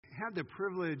had the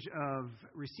privilege of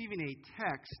receiving a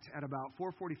text at about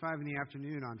 4:45 in the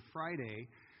afternoon on Friday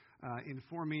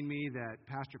informing me that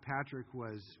Pastor Patrick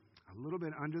was a little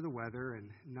bit under the weather and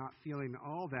not feeling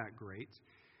all that great.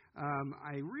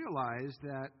 I realized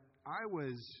that I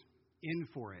was in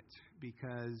for it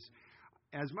because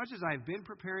as much as I've been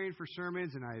preparing for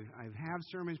sermons and I have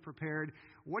sermons prepared,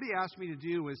 what he asked me to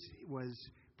do was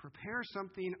prepare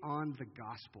something on the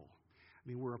gospel. I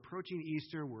mean, we're approaching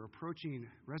Easter, we're approaching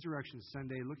Resurrection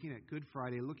Sunday, looking at Good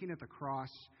Friday, looking at the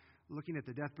cross, looking at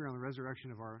the death, burial, and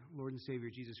resurrection of our Lord and Savior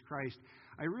Jesus Christ.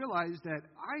 I realized that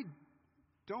I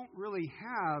don't really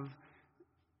have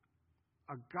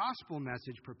a gospel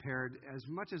message prepared as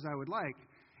much as I would like.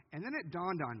 And then it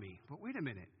dawned on me, but wait a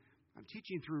minute, I'm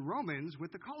teaching through Romans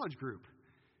with the college group.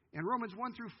 And Romans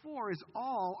 1 through 4 is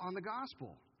all on the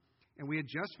gospel. And we had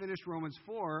just finished Romans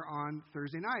 4 on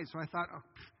Thursday night. So I thought,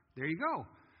 there you go.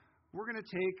 We're going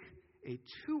to take a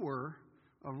tour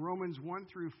of Romans 1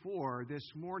 through 4 this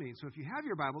morning. So if you have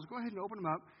your Bibles, go ahead and open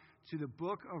them up to the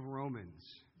book of Romans,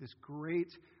 this great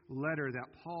letter that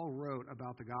Paul wrote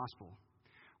about the gospel.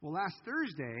 Well, last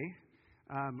Thursday,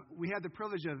 we had the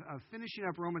privilege of finishing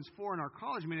up Romans 4 in our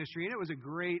college ministry, and it was a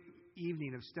great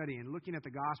evening of study and looking at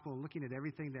the gospel and looking at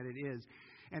everything that it is.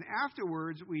 And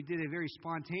afterwards, we did a very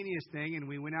spontaneous thing, and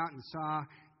we went out and saw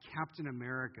Captain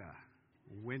America,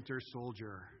 Winter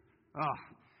Soldier. Oh,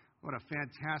 what a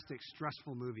fantastic,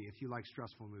 stressful movie, if you like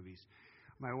stressful movies.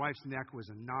 My wife's neck was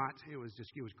a knot. It was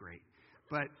great.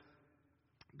 But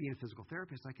being a physical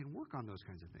therapist, I can work on those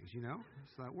kinds of things,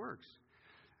 so that works.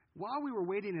 While we were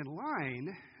waiting in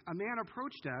line, a man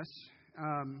approached us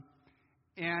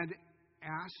and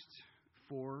asked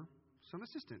for some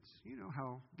assistance. You know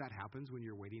how that happens when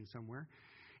you're waiting somewhere.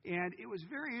 And it was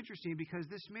very interesting because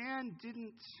this man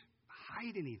didn't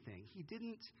hide anything. He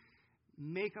didn't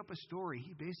make up a story.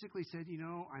 He basically said,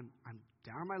 I'm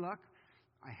down on my luck.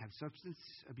 I have substance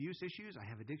abuse issues. I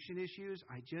have addiction issues.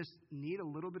 I just need a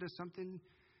little bit of something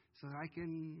so that I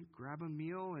can grab a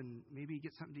meal and maybe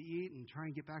get something to eat and try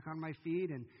and get back on my feet.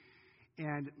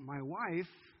 And my wife,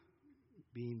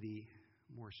 being the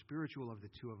more spiritual of the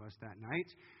two of us that night,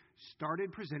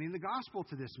 started presenting the gospel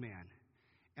to this man.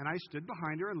 And I stood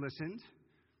behind her and listened,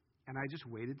 and I just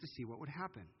waited to see what would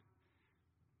happen.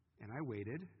 And I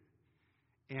waited,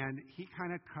 and he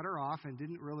kind of cut her off and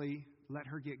didn't really let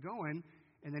her get going.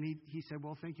 And then he said,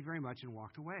 well, thank you very much, and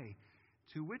walked away.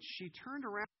 To which she turned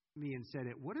around to me and said,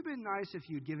 it would have been nice if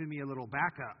you'd given me a little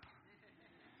backup.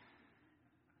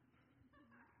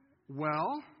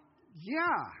 Well,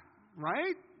 yeah,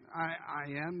 right? I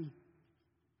am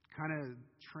kind of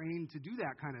trained to do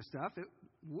that kind of stuff. It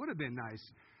would have been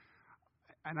nice.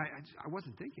 And I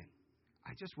wasn't thinking.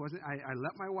 I just wasn't. I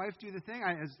let my wife do the thing.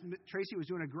 As Tracy was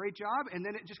doing a great job, and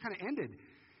then it just kind of ended.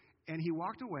 And he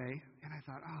walked away, and I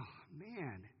thought, oh,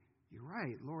 man, you're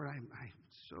right. Lord, I'm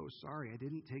so sorry. I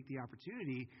didn't take the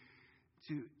opportunity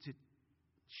to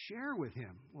share with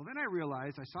him. Well, then I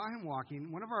realized, I saw him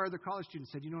walking. One of our other college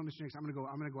students said, Mr. Nix, I'm going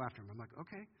to go after him. I'm like,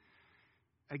 okay.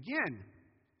 Again,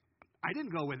 I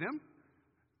didn't go with him.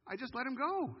 I just let him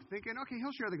go, thinking, okay,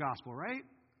 he'll share the gospel, right?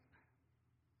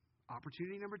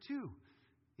 Opportunity number 2.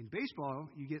 In baseball,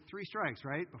 you get 3 strikes,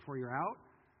 right, before you're out.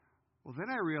 Well, then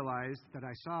I realized that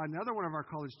I saw another one of our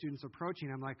college students approaching.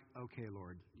 I'm like, okay,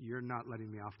 Lord, you're not letting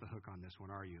me off the hook on this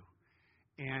one, are you?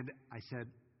 And I said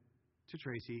to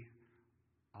Tracy,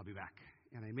 I'll be back.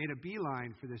 And I made a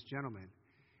beeline for this gentleman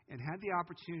and had the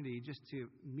opportunity just to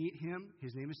meet him.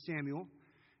 His name is Samuel.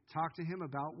 Talk to him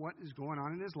about what is going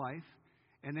on in his life,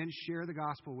 and then share the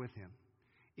gospel with him.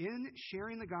 In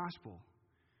sharing the gospel,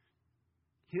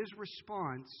 his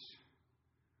response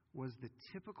was the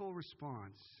typical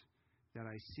response that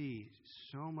I see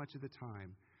so much of the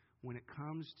time when it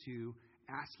comes to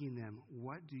asking them,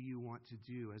 what do you want to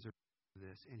do as a result of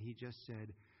this? And he just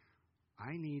said,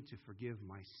 I need to forgive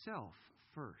myself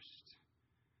first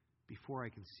before I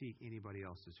can seek anybody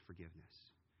else's forgiveness.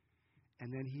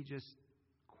 And then he just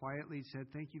quietly said,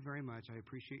 thank you very much. I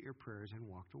appreciate your prayers, and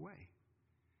walked away.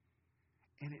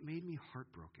 And it made me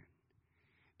heartbroken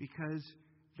because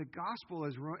the gospel,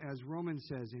 as Romans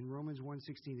says in Romans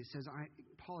 1:16, it says,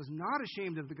 Paul is not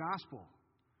ashamed of the gospel.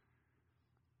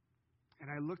 And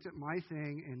I looked at my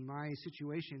thing and my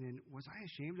situation, and was I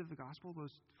ashamed of the gospel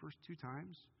those first 2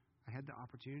 times I had the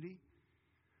opportunity?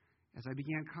 As I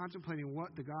began contemplating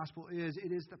what the gospel is,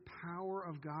 it is the power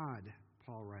of God,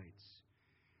 Paul writes,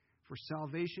 for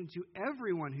salvation to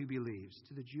everyone who believes,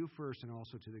 to the Jew first and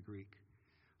also to the Greek.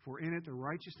 For in it the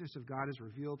righteousness of God is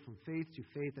revealed from faith to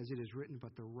faith, as it is written,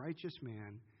 but the righteous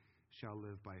man shall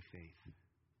live by faith.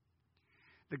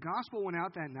 The gospel went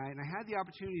out that night, and I had the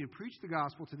opportunity to preach the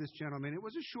gospel to this gentleman. It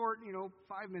was a short,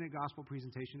 5-minute gospel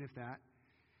presentation, if that.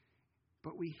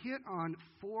 But we hit on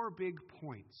 4 big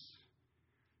points.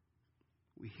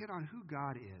 We hit on who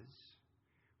God is.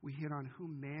 We hit on who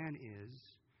man is.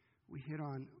 We hit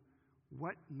on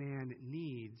what man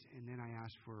needs, and then I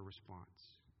asked for a response.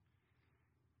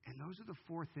 And those are the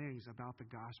 4 things about the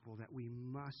gospel that we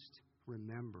must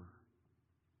remember.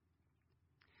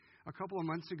 A couple of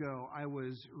months ago, I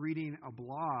was reading a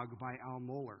blog by Al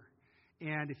Mohler.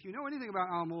 And if you know anything about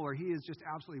Al Mohler, he is just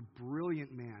absolutely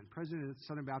brilliant man. President of the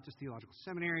Southern Baptist Theological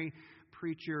Seminary,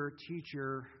 preacher,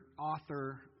 teacher,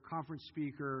 author, conference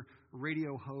speaker,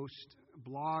 radio host,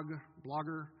 blogger.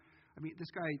 I mean,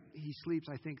 this guy, he sleeps,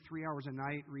 I think, 3 hours a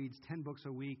night, reads 10 books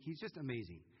a week. He's just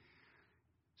amazing.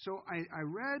 So I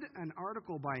read an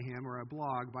article by him, or a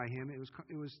blog by him. It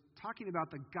was talking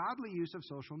about the godly use of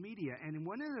social media. And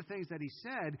one of the things that he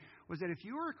said was that if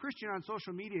you are a Christian on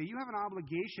social media, you have an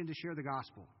obligation to share the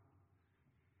gospel.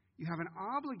 You have an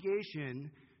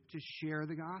obligation to share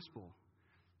the gospel.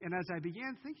 And as I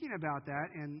began thinking about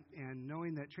that and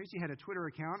knowing that Tracy had a Twitter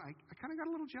account, I kind of got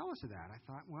a little jealous of that. I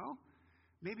thought, well,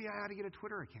 maybe I ought to get a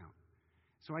Twitter account.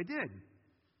 So I did.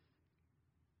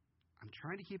 I'm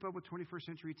trying to keep up with 21st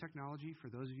century technology. For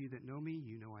those of you that know me,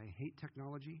 you know I hate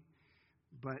technology.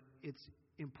 But it's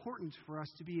important for us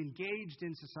to be engaged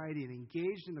in society and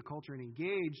engaged in the culture and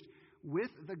engaged with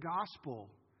the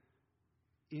gospel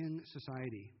in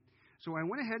society. So I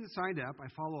went ahead and signed up. I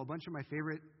follow a bunch of my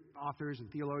favorite authors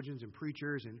and theologians and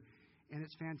preachers, and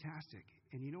it's fantastic.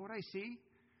 And you know what I see?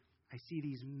 I see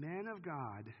these men of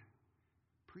God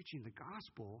preaching the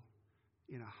gospel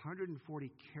in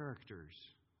 140 characters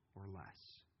or less.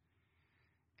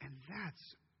 And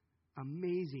that's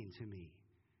amazing to me.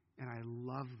 And I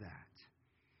love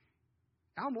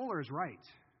that. Al Mohler is right.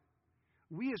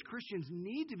 We as Christians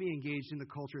need to be engaged in the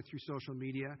culture through social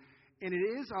media, and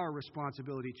it is our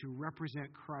responsibility to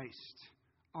represent Christ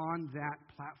on that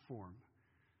platform.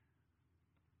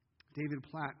 David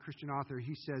Platt, Christian author,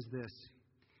 he says this.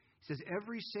 He says,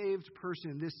 every saved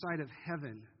person this side of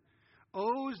heaven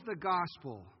owes the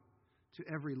gospel to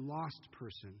every lost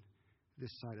person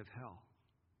this side of hell.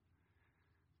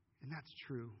 And that's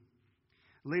true.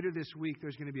 Later this week,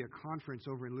 there's going to be a conference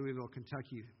over in Louisville,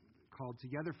 Kentucky called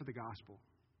Together for the Gospel.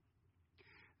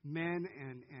 Men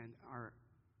and are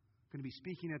going to be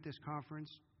speaking at this conference.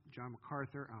 John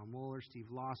MacArthur, Al Mohler, Steve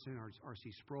Lawson,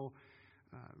 R.C. Sproul,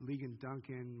 Ligon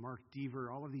Duncan, Mark Deaver,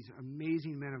 all of these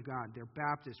amazing men of God. They're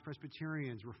Baptists,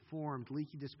 Presbyterians, Reformed,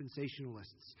 leaky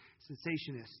dispensationalists,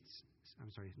 cessationists,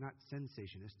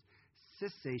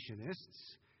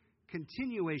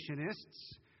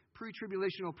 continuationists,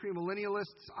 pre-tribulational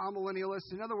premillennialists,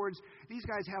 amillennialists. In other words, these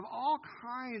guys have all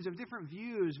kinds of different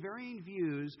views, varying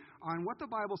views on what the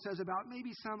Bible says about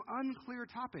maybe some unclear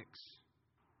topics.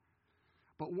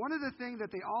 But one of the things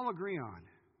that they all agree on,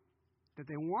 that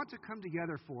they want to come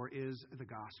together for, is the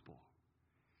gospel.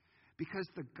 Because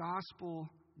the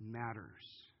gospel matters.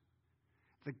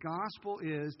 The gospel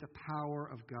is the power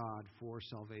of God for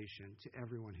salvation to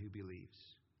everyone who believes.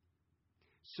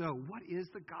 So, what is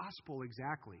the gospel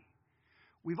exactly?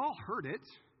 We've all heard it.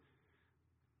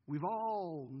 We've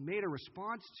all made a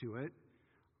response to it.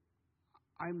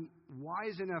 I'm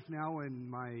wise enough now in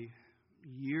my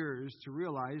years to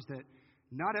realize that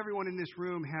not everyone in this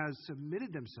room has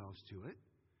submitted themselves to it.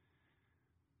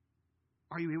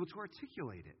 Are you able to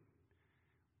articulate it?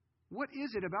 What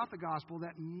is it about the gospel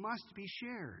that must be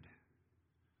shared?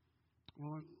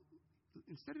 Well,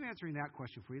 instead of answering that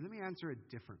question for you, let me answer a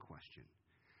different question.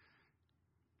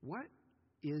 What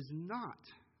is not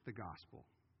the gospel?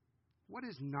 What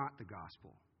is not the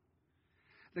gospel?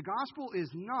 The gospel is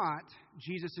not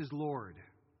Jesus is Lord.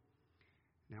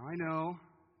 Now, I know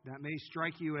that may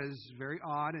strike you as very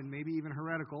odd and maybe even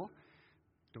heretical.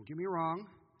 Don't get me wrong.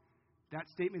 That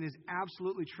statement is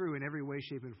absolutely true in every way,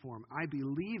 shape, and form. I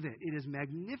believe it. It is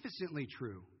magnificently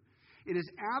true. It is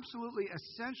absolutely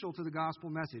essential to the gospel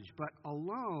message, but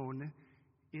alone,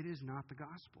 it is not the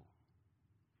gospel.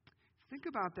 Think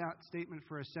about that statement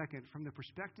for a second from the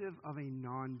perspective of a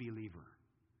non-believer.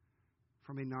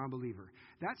 From a non-believer.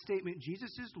 That statement,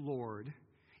 Jesus is Lord,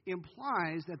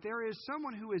 implies that there is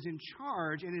someone who is in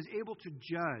charge and is able to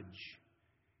judge.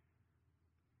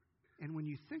 And when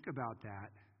you think about that,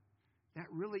 that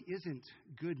really isn't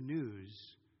good news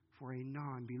for a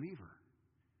non-believer.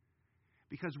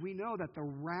 Because we know that the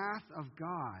wrath of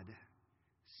God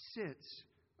sits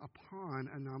upon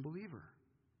a non-believer.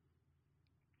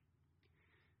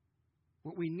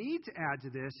 What we need to add to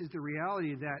this is the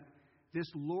reality that this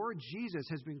Lord Jesus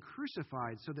has been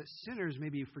crucified so that sinners may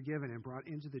be forgiven and brought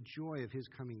into the joy of his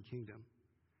coming kingdom.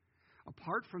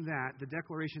 Apart from that, the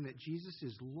declaration that Jesus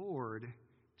is Lord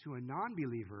to a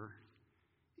non-believer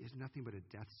is nothing but a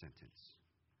death sentence.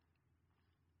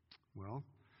 Well,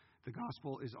 the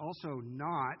gospel is also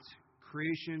not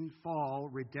creation, fall,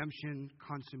 redemption,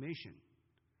 consummation.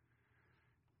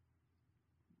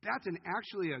 That's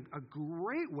actually a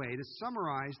great way to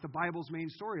summarize the Bible's main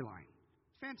storyline.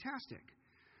 Fantastic.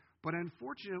 But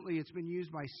unfortunately, it's been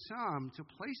used by some to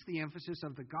place the emphasis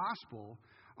of the gospel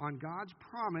on God's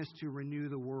promise to renew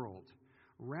the world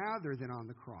rather than on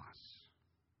the cross.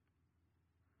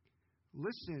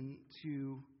 Listen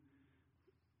to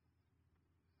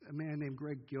a man named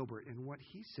Greg Gilbert and what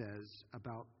he says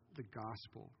about the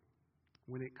gospel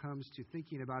when it comes to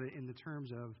thinking about it in the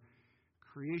terms of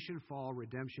creation, fall,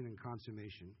 redemption, and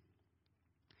consummation.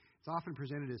 It's often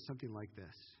presented as something like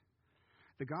this.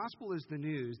 The gospel is the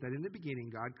news that in the beginning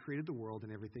God created the world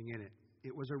and everything in it.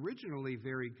 It was originally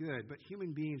very good, but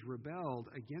human beings rebelled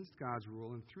against God's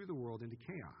rule and threw the world into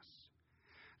chaos.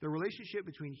 The relationship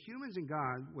between humans and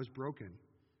God was broken,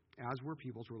 as were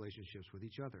people's relationships with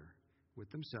each other, with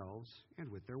themselves,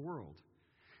 and with their world.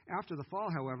 After the fall,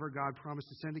 however, God promised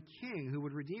to send a king who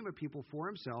would redeem a people for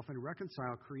himself and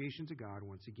reconcile creation to God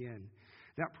once again.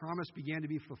 That promise began to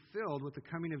be fulfilled with the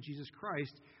coming of Jesus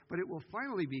Christ, but it will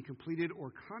finally be completed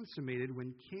or consummated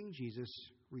when King Jesus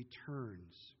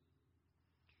returns.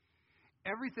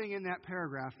 Everything in that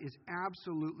paragraph is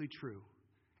absolutely true,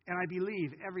 and I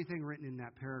believe everything written in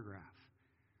that paragraph.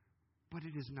 But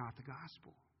it is not the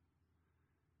gospel.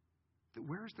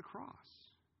 Where is the cross?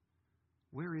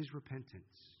 Where is repentance?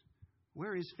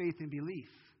 Where is faith and belief?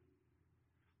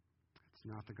 It's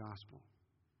not the gospel.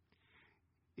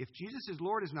 If Jesus is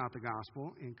Lord is not the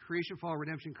gospel, and creation, fall,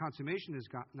 redemption, consummation is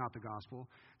not the gospel,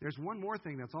 there's one more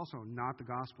thing that's also not the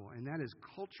gospel, and that is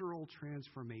cultural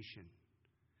transformation.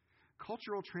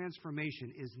 Cultural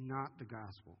transformation is not the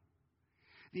gospel.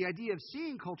 The idea of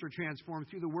seeing culture transformed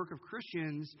through the work of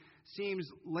Christians seems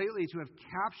lately to have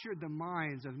captured the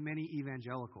minds of many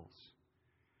evangelicals.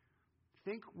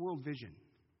 Think World Vision.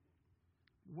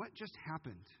 What just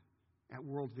happened at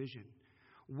World Vision?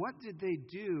 What did they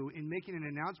do in making an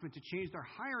announcement to change their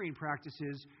hiring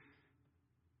practices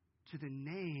to the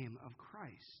name of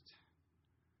Christ?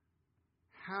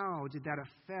 How did that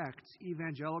affect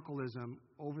evangelicalism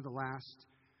over the last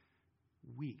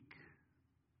week?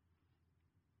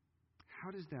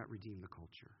 How does that redeem the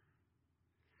culture?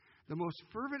 The most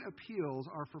fervent appeals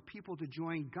are for people to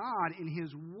join God in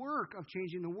his work of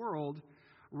changing the world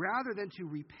rather than to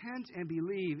repent and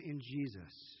believe in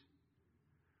Jesus.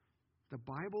 The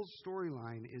Bible's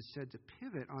storyline is said to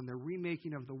pivot on the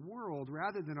remaking of the world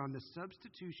rather than on the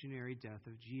substitutionary death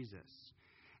of Jesus.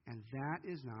 And that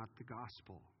is not the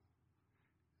gospel.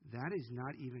 That is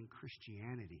not even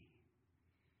Christianity.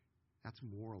 That's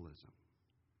moralism.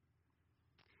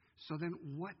 So then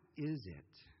what is it?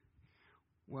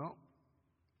 Well,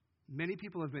 many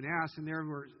people have been asked, and there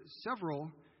were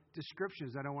several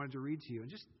descriptions that I wanted to read to you. And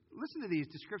just listen to these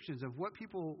descriptions of what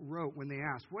people wrote when they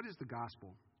asked, what is the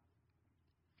gospel?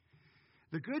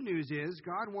 The good news is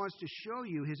God wants to show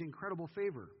you his incredible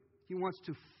favor. He wants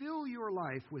to fill your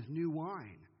life with new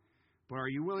wine. But are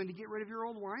you willing to get rid of your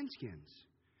old wineskins?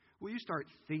 Will you start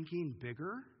thinking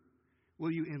bigger?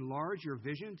 Will you enlarge your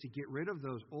vision to get rid of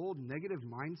those old negative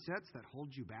mindsets that hold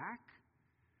you back?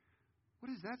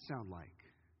 What does that sound like?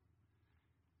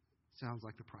 Sounds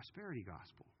like the prosperity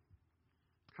gospel.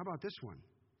 How about this one?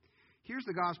 Here's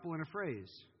the gospel in a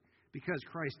phrase. Because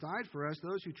Christ died for us,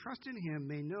 those who trust in him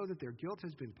may know that their guilt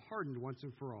has been pardoned once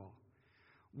and for all.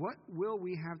 What will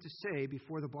we have to say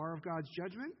before the bar of God's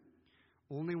judgment?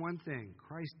 Only one thing.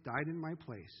 Christ died in my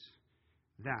place.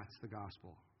 That's the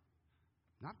gospel.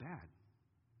 Not bad.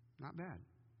 Not bad.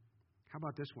 How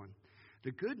about this one?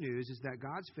 The good news is that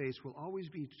God's face will always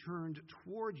be turned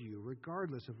toward you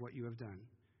regardless of what you have done,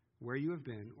 where you have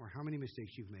been, or how many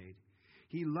mistakes you've made.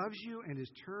 He loves you and is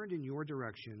turned in your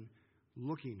direction,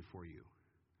 looking for you.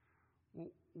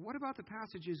 Well, what about the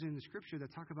passages in the Scripture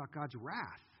that talk about God's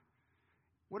wrath?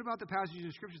 What about the passages in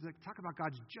the Scriptures that talk about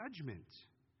God's judgment?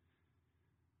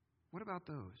 What about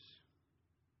those?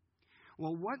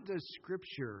 Well, what does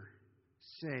Scripture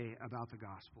say about the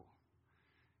gospel?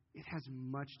 It has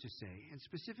much to say. And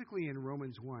specifically in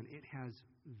Romans 1, it has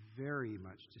very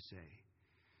much to say.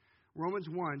 Romans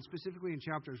 1, specifically in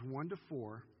chapters 1 to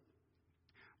 4,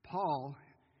 Paul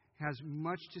has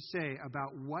much to say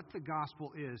about what the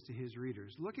gospel is to his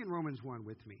readers. Look in Romans 1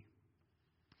 with me.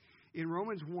 In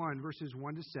Romans 1, verses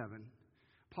 1 to 7,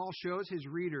 Paul shows his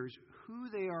readers who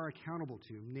they are accountable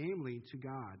to, namely to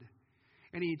God.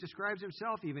 And he describes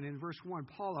himself even in verse 1,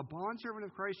 Paul, a bondservant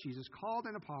of Christ Jesus, called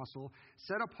an apostle,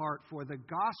 set apart for the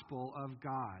gospel of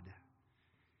God.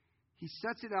 He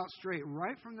sets it out straight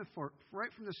right from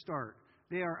the start.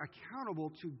 They are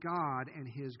accountable to God and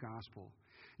His gospel.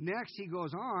 Next, he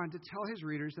goes on to tell his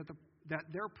readers that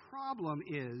their problem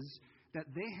is that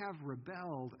they have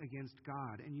rebelled against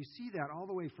God. And you see that all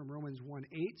the way from Romans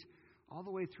 1:8 all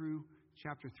the way through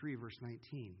chapter 3, verse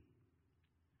 19.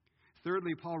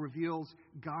 Thirdly, Paul reveals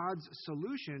God's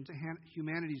solution to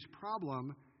humanity's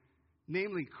problem,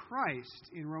 namely Christ,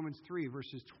 in Romans 3,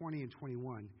 verses 20 and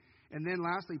 21. And then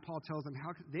lastly, Paul tells them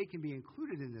how they can be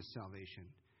included in this salvation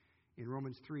in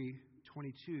Romans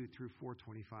 3:22 through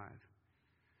 4:25.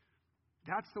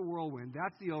 That's the whirlwind.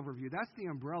 That's the overview. That's the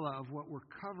umbrella of what we're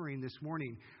covering this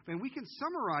morning. And we can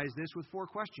summarize this with 4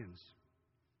 questions.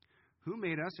 Who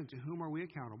made us and to whom are we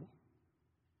accountable?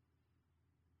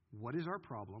 What is our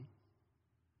problem?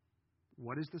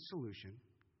 What is the solution?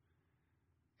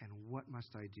 And what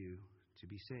must I do to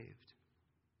be saved?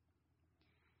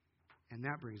 And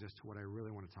that brings us to what I really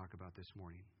want to talk about this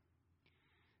morning.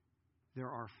 There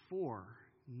are 4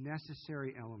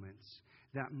 necessary elements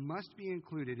that must be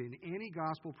included in any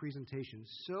gospel presentation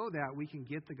so that we can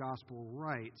get the gospel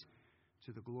right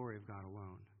to the glory of God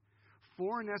alone.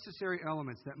 4 necessary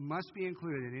elements that must be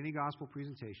included in any gospel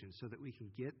presentation so that we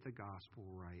can get the gospel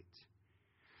right.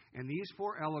 And these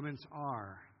 4 elements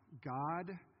are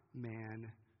God,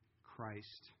 man,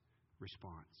 Christ,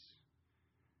 response.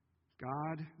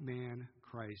 God, man,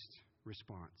 Christ,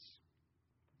 response.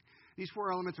 These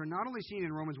 4 elements are not only seen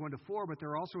in Romans 1-4, but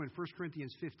they're also in 1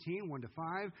 Corinthians 15,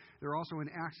 1-5. They're also in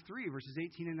Acts 3, verses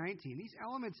 18 and 19. These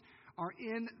elements are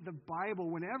in the Bible.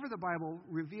 Whenever the Bible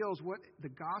reveals what the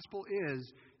gospel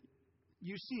is,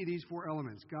 you see these 4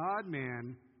 elements. God,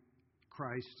 man,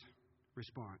 Christ,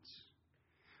 response.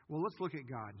 Well, let's look at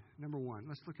God. Number 1,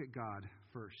 let's look at God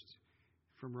first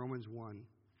from Romans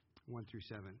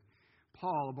 1:1-7.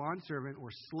 Paul, a bondservant or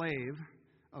slave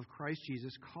of Christ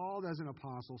Jesus, called as an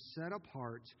apostle, set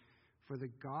apart for the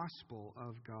gospel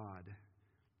of God,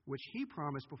 which He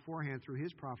promised beforehand through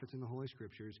His prophets in the Holy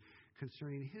Scriptures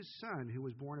concerning His Son, who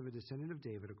was born of a descendant of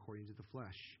David according to the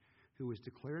flesh, who was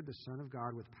declared the Son of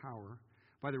God with power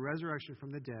by the resurrection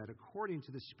from the dead, according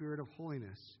to the Spirit of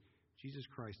holiness, Jesus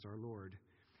Christ our Lord,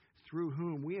 through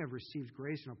whom we have received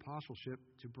grace and apostleship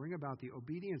to bring about the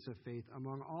obedience of faith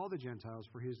among all the Gentiles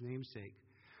for His name's sake,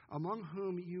 among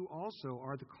whom you also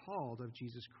are the called of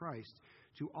Jesus Christ,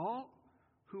 to all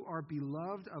who are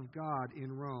beloved of God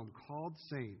in Rome, called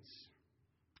saints,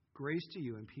 grace to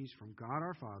you and peace from God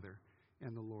our Father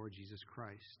and the Lord Jesus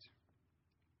Christ.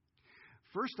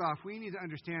 First off, we need to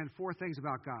understand 4 things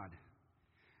about God.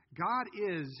 God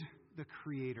is the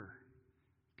Creator.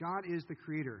 God is the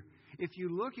Creator. If you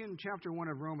look in chapter 1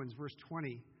 of Romans, verse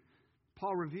 20,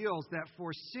 Paul reveals that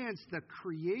for since the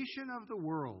creation of the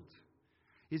world,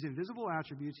 His invisible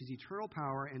attributes, His eternal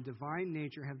power, and divine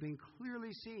nature have been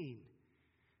clearly seen,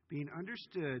 being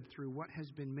understood through what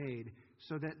has been made,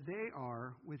 so that they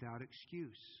are without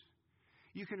excuse.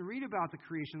 You can read about the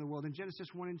creation of the world in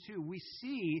Genesis 1 and 2. We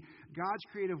see God's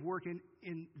creative work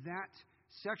in that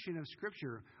section of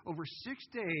Scripture. Over 6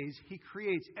 days, He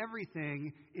creates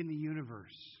everything in the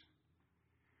universe.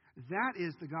 That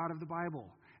is the God of the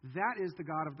Bible. That is the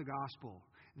God of the gospel.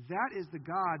 That is the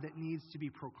God that needs to be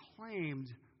proclaimed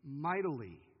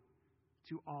mightily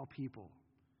to all people.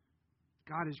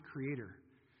 God is Creator.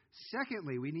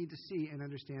 Secondly, we need to see and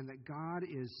understand that God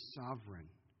is sovereign.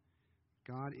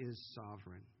 God is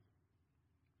sovereign.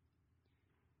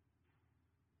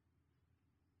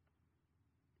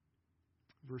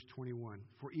 Verse 21,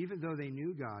 for even though they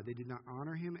knew God, they did not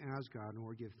honor Him as God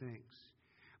nor give thanks.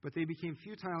 But they became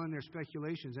futile in their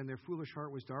speculations, and their foolish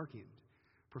heart was darkened.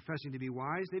 Professing to be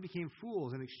wise, they became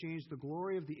fools and exchanged the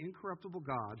glory of the incorruptible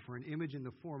God for an image in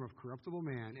the form of corruptible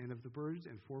man and of the birds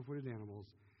and 4-footed animals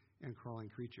and crawling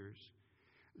creatures.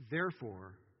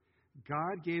 Therefore,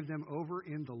 God gave them over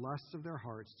in the lusts of their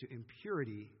hearts to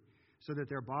impurity, so that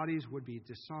their bodies would be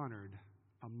dishonored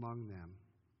among them.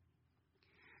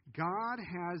 God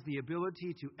has the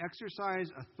ability to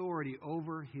exercise authority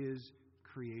over His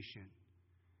creation.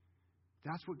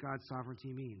 That's what God's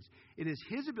sovereignty means. It is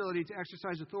His ability to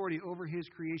exercise authority over His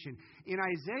creation. In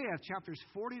Isaiah chapters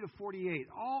 40-48,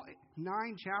 all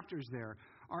 9 chapters there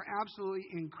are absolutely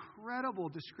incredible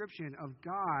description of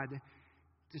God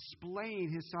displaying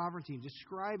His sovereignty,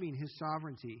 describing His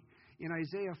sovereignty. In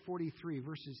Isaiah 43,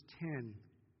 verses 10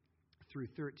 through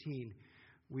 13,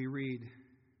 we read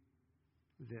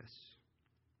this.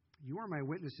 You are my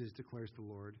witnesses, declares the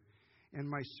Lord, and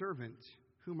my servant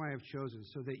whom I have chosen,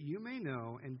 so that you may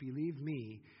know and believe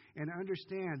me and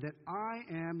understand that I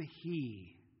am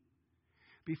He.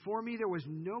 Before me there was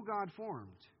no God formed,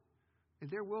 and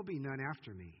there will be none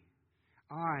after me.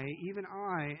 I, even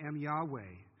I, am Yahweh,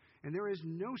 and there is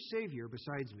no Savior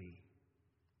besides me.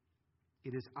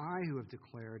 It is I who have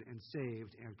declared and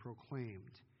saved and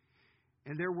proclaimed.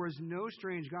 And there was no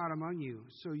strange God among you,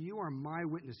 so you are my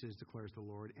witnesses, declares the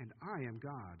Lord, and I am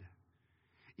God.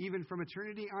 Even from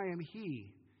eternity I am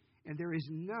He, and there is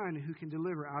none who can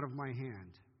deliver out of my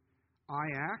hand. I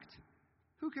act,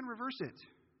 who can reverse it?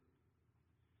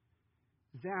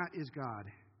 That is God,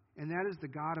 and that is the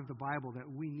God of the Bible that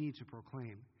we need to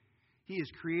proclaim. He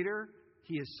is Creator,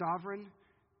 He is sovereign,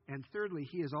 and thirdly,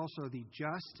 He is also the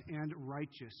just and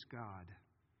righteous God.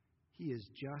 He is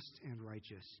just and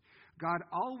righteous. God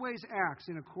always acts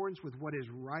in accordance with what is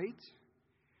right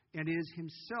and is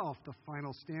Himself the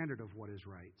final standard of what is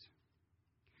right.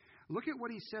 Look at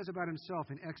what He says about Himself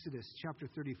in Exodus chapter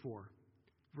 34,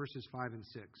 verses 5 and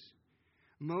 6.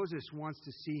 Moses wants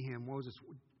to see Him. Moses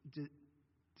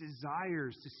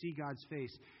desires to see God's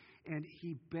face. And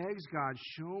he begs God,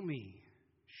 show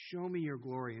me your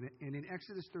glory. And in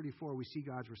Exodus 34, we see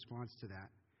God's response to that.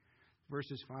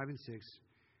 Verses 5 and 6.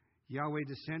 Yahweh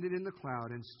descended in the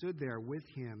cloud and stood there with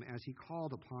him as he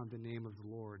called upon the name of the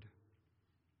Lord.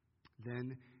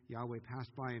 Then Yahweh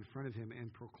passed by in front of him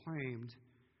and proclaimed,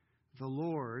 the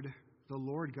Lord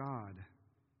God,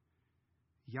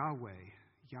 Yahweh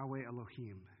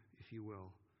Elohim, if you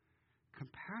will,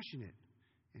 compassionate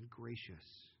and gracious,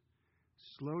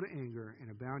 slow to anger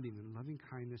and abounding in loving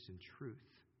kindness and truth,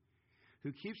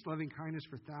 who keeps loving kindness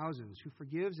for thousands, who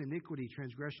forgives iniquity,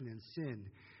 transgression, and sin,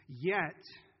 yet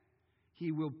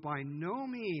He will by no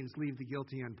means leave the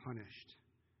guilty unpunished,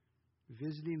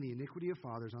 visiting the iniquity of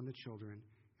fathers on the children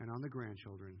and on the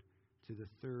grandchildren to the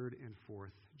third and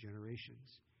fourth generations.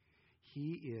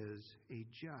 He is a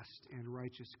just and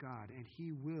righteous God, and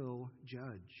He will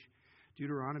judge.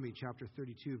 Deuteronomy chapter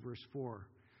 32, verse 4.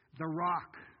 The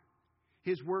rock,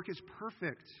 His work is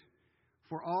perfect,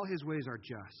 for all His ways are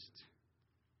just.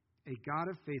 A God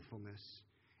of faithfulness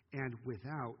and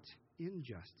without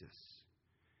injustice.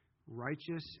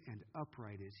 Righteous and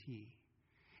upright is He.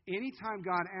 Anytime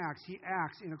God acts, He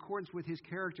acts in accordance with His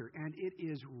character, and it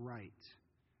is right.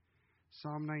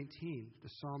 Psalm 19, the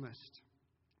psalmist,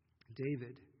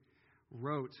 David,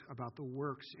 wrote about the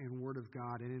works and Word of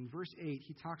God. And in verse 8,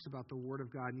 he talks about the Word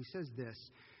of God, and he says this,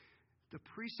 the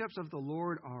precepts of the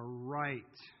Lord are right,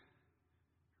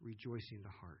 rejoicing the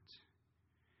heart.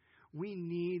 We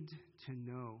need to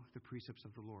know the precepts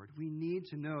of the Lord. We need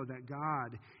to know that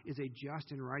God is a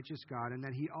just and righteous God and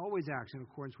that He always acts in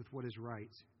accordance with what is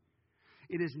right.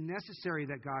 It is necessary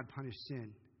that God punish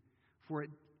sin, for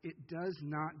it does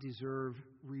not deserve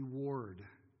reward.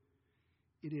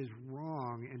 It is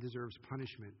wrong and deserves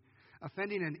punishment.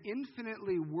 Offending an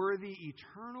infinitely worthy,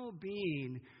 eternal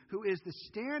being who is the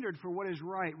standard for what is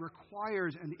right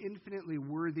requires an infinitely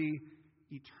worthy,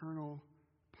 eternal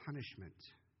punishment.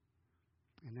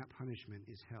 And that punishment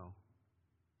is hell.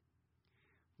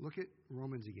 Look at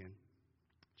Romans again,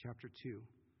 chapter 2,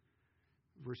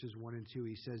 verses 1 and 2.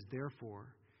 He says,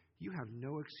 therefore, you have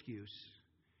no excuse,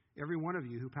 every one of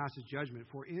you who passes judgment,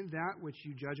 for in that which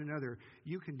you judge another,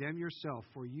 you condemn yourself,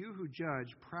 for you who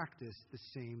judge practice the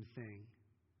same thing.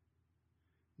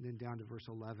 And then down to verse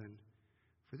 11,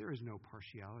 for there is no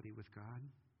partiality with God.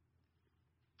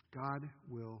 God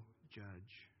will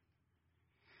judge.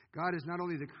 God is not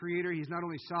only the Creator, He's not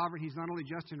only sovereign, He's not only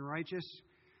just and righteous,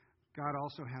 God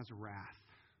also has wrath.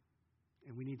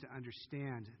 And we need to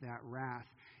understand that wrath,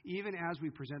 even as we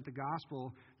present the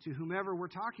gospel to whomever we're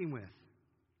talking with.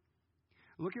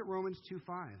 Look at Romans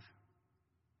 2:5.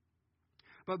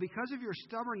 But because of your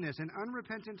stubbornness and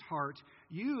unrepentant heart,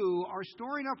 you are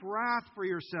storing up wrath for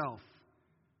yourself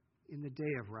in the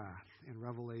day of wrath and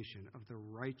revelation of the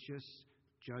righteous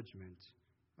judgment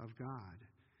of God,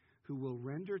 who will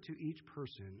render to each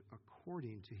person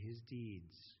according to his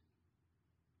deeds.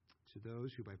 To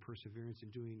those who by perseverance in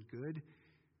doing good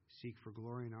seek for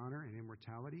glory and honor and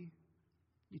immortality,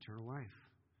 eternal life.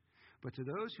 But to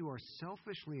those who are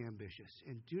selfishly ambitious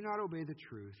and do not obey the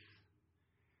truth,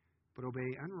 but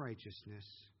obey unrighteousness,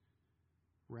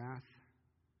 wrath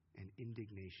and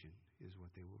indignation is what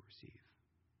they will receive.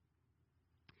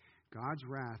 God's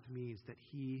wrath means that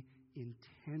He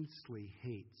intensely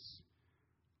hates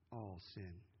all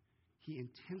sin. He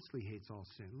intensely hates all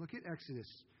sin. Look at Exodus,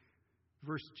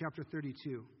 chapter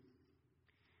 32,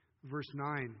 verse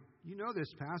 9. You know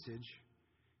this passage.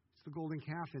 It's the golden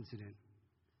calf incident.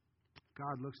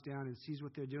 God looks down and sees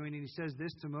what they're doing, and He says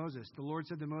this to Moses. The Lord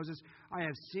said to Moses, I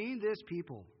have seen this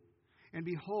people, And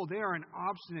behold, they are an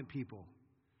obstinate people.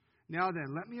 Now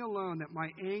then, let me alone, that my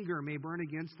anger may burn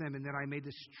against them, and that I may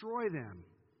destroy them,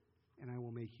 and I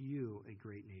will make you a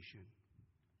great nation.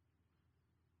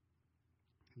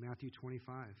 In Matthew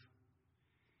 25,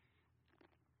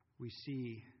 we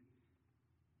see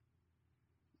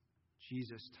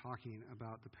Jesus talking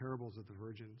about the parables of the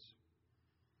virgins.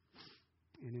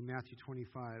 And in Matthew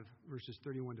 25, verses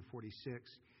 31 to 46,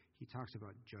 he talks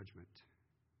about judgment.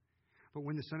 But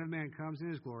when the Son of Man comes in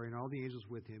his glory and all the angels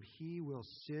with him, he will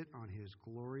sit on his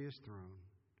glorious throne,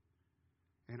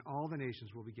 and all the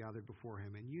nations will be gathered before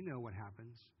him. And you know what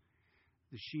happens.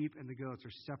 The sheep and the goats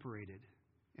are separated,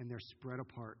 and they're spread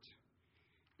apart.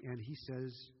 And he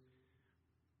says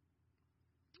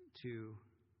to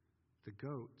the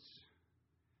goats,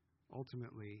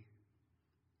 ultimately,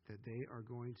 that they are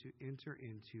going to enter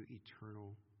into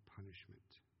eternal punishment.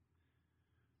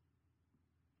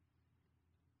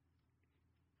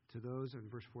 To those, in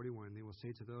verse 41, they will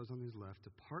say to those on his left,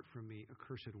 "Depart from me,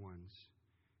 accursed ones,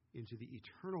 into the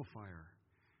eternal fire,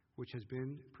 which has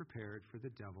been prepared for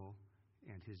the devil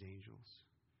and his angels."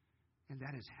 And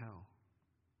that is hell.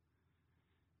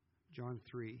 John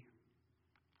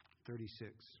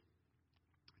 3:36,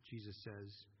 Jesus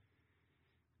says,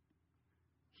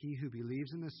 "He who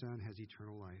believes in the Son has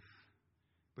eternal life,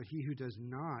 but he who does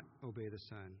not obey the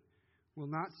Son will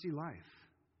not see life,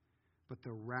 but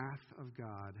the wrath of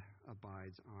God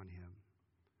abides on him."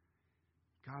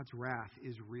 God's wrath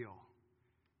is real,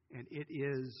 and it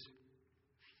is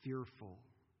fearful.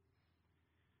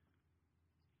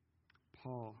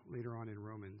 Paul, later on in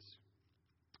Romans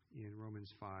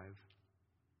 5,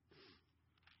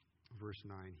 verse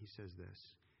 9, he says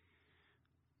this,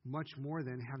 "Much more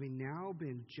than, having now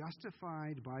been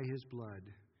justified by his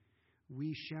blood,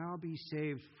 we shall be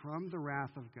saved from the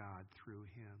wrath of God through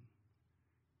him."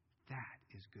 That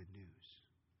is good news.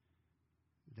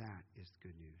 That is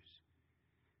good news.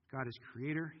 God is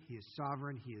creator, he is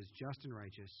sovereign, he is just and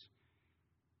righteous,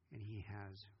 and he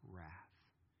has wrath.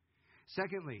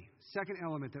 Secondly, second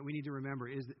element that we need to remember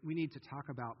is that we need to talk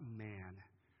about man.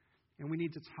 And we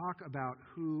need to talk about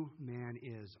who man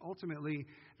is. Ultimately,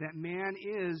 that man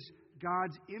is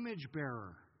God's image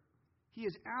bearer. He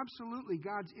is absolutely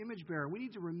God's image bearer. We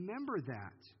need to remember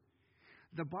that.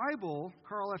 The Bible,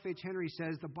 Carl F. H. Henry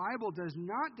says, the Bible does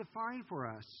not define for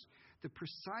us the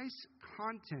precise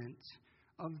content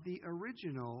of the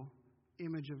original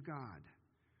image of God.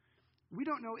 We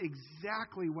don't know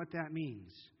exactly what that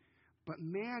means, but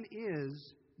man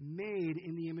is made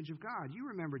in the image of God. You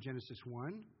remember Genesis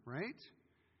 1, right?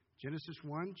 Genesis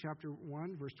 1, chapter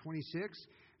 1, verse 26.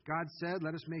 God said,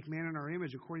 "Let us make man in our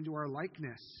image according to our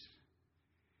likeness.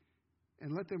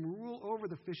 And let them rule over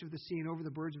the fish of the sea and over the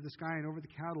birds of the sky and over the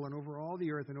cattle and over all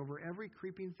the earth and over every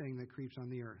creeping thing that creeps on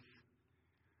the earth."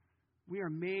 We are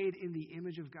made in the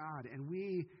image of God, and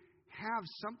we have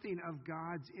something of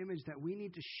God's image that we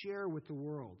need to share with the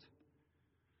world.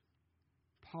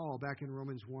 Paul, back in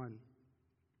Romans 1,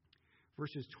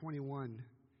 verses 21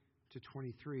 to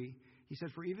 23, he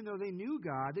said, "For even though they knew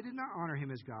God, they did not honor him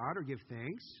as God or give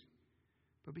thanks,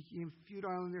 but became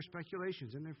futile in their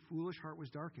speculations, and their foolish heart was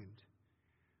darkened.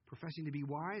 Professing to be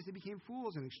wise, they became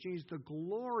fools and exchanged the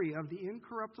glory of the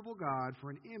incorruptible God for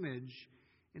an image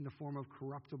in the form of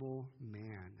corruptible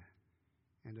man,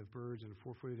 and of birds and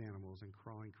four-footed animals and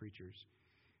crawling creatures."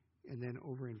 And then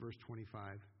over in verse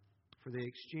 25, "For they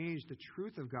exchanged the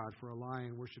truth of God for a lie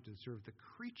and worshipped and served the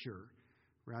creature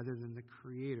rather than the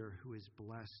Creator, who is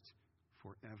blessed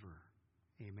forever.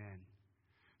 Amen."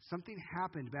 Something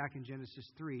happened back in Genesis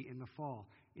 3 in the fall,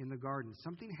 in the garden.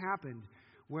 Something happened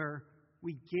where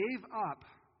we gave up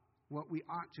what we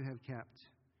ought to have kept.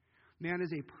 Man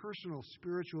is a personal,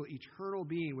 spiritual, eternal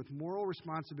being with moral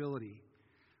responsibility,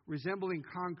 resembling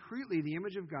concretely the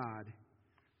image of God.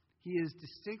 He is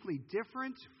distinctly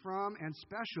different from and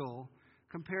special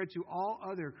compared to all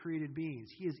other created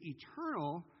beings. He is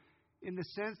eternal in the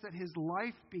sense that his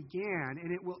life began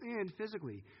and it will end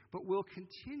physically, but will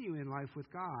continue in life with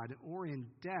God or in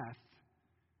death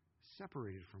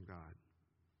separated from God.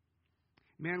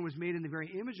 Man was made in the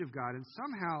very image of God and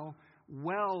somehow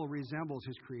well resembles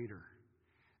his Creator.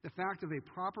 The fact of a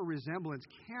proper resemblance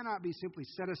cannot be simply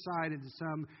set aside into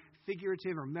some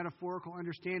figurative or metaphorical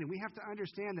understanding. We have to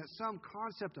understand that some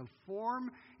concept of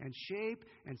form and shape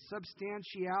and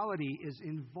substantiality is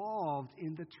involved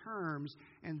in the terms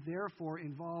and therefore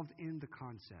involved in the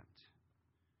concept.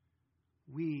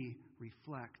 We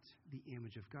reflect the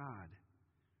image of God.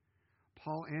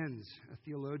 Paul Enns, a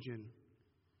theologian,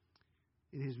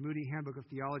 in his Moody Handbook of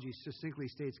Theology, succinctly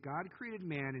states, "God created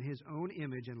man in his own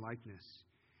image and likeness.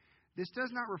 This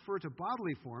does not refer to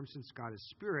bodily form, since God is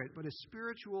spirit, but a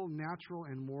spiritual, natural,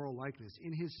 and moral likeness.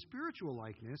 In his spiritual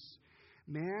likeness,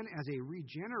 man, as a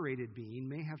regenerated being,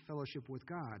 may have fellowship with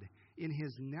God. In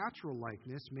his natural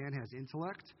likeness, man has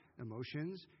intellect,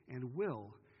 emotions, and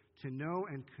will to know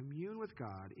and commune with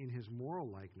God. In his moral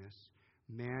likeness,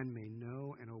 man may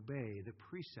know and obey the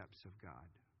precepts of God.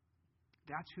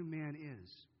 That's who man is.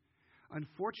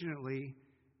 Unfortunately,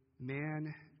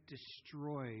 man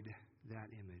destroyed that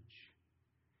image.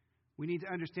 We need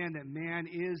to understand that man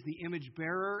is the image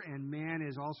bearer, and man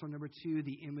is also, number two,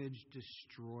 the image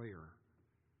destroyer.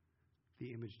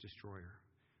 The image destroyer.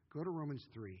 Go to Romans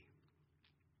 3.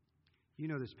 You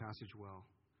know this passage well.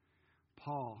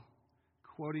 Paul,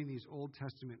 quoting these Old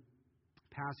Testament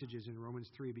passages in Romans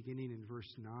 3, beginning in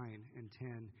verse 9 and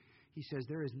 10, he says,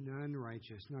 "There is none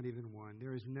righteous, not even one.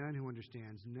 There is none who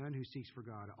understands, none who seeks for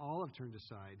God. All have turned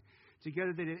aside.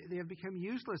 Together they have become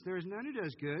useless. There is none who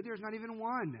does good. There is not even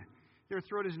one. Their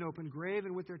throat is an open grave,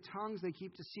 and with their tongues they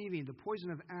keep deceiving. The poison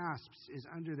of asps is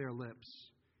under their lips,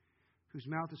 whose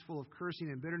mouth is full of cursing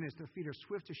and bitterness. Their feet are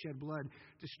swift to shed blood.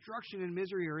 Destruction and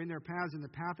misery are in their paths, and the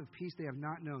path of peace they have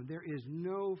not known. There is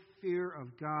no fear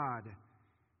of God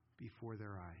before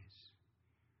their eyes."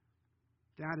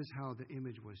 That is how the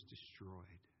image was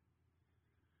destroyed.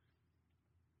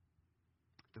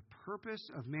 The purpose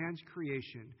of man's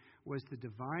creation was the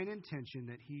divine intention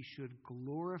that he should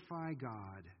glorify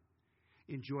God,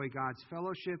 enjoy God's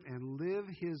fellowship, and live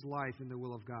his life in the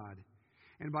will of God,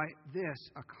 and by this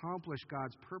accomplish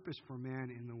God's purpose for man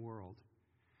in the world.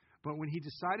 But when he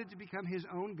decided to become his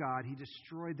own God, he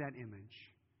destroyed that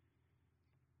image.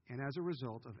 And as a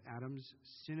result of Adam's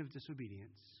sin of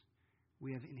disobedience,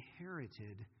 we have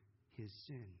inherited his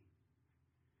sin.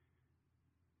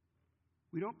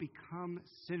 We don't become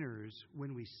sinners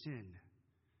when we sin.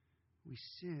 We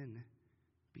sin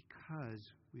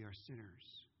because we are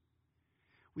sinners.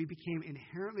 We became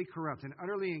inherently corrupt and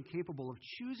utterly incapable of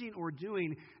choosing or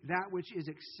doing that which is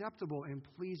acceptable and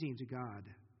pleasing to God.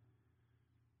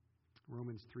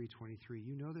 Romans 3:23.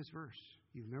 You know this verse.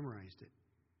 You've memorized it.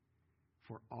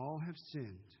 "For all have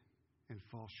sinned and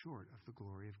fall short of the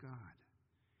glory of God."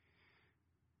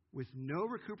 With no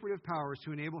recuperative powers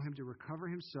to enable him to recover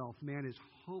himself, man is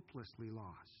hopelessly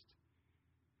lost.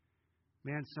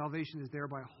 Man's salvation is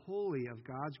thereby wholly of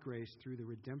God's grace through the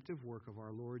redemptive work of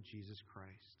our Lord Jesus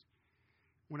Christ.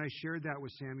 When I shared that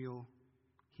with Samuel,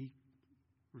 he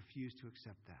refused to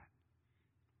accept that.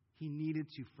 He needed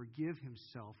to forgive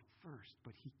himself first,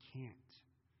 but he can't.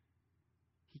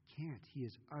 He can't. He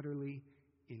is utterly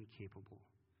incapable.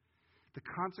 The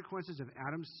consequences of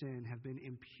Adam's sin have been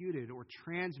imputed or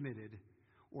transmitted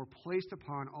or placed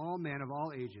upon all men of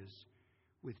all ages,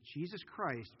 with Jesus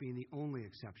Christ being the only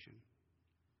exception.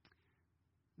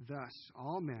 Thus,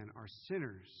 all men are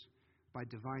sinners by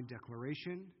divine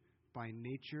declaration, by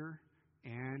nature,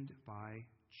 and by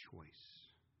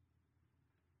choice.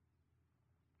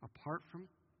 Apart from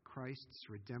Christ's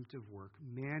redemptive work,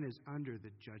 man is under the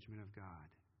judgment of God.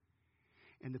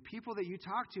 And the people that you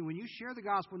talk to, when you share the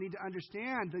gospel, need to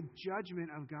understand the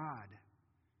judgment of God,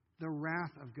 the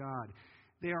wrath of God.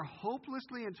 They are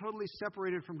hopelessly and totally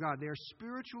separated from God. They are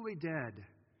spiritually dead.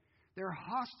 They're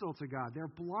hostile to God. They're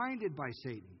blinded by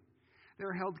Satan.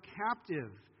 They're held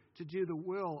captive to do the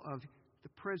will of the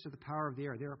prince of the power of the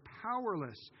air. They are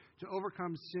powerless to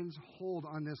overcome sin's hold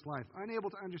on this life,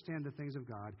 unable to understand the things of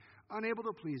God, unable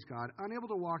to please God, unable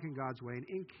to walk in God's way, and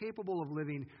incapable of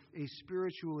living a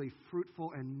spiritually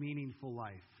fruitful and meaningful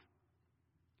life.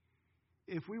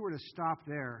 If we were to stop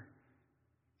there,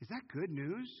 is that good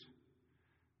news?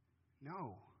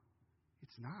 No,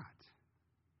 it's not.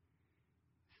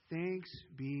 Thanks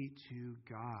be to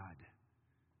God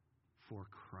for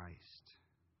Christ.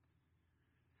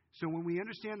 So when we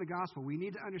understand the gospel, we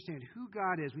need to understand who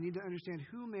God is. We need to understand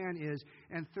who man is.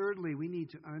 And thirdly, we need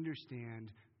to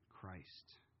understand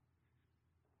Christ.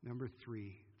 Number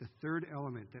 3, the third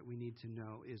element that we need to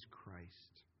know is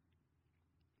Christ.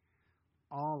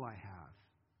 All I have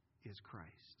is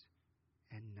Christ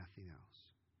and nothing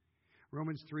else.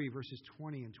 Romans 3, verses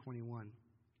 20 and 21.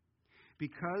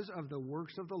 Because of the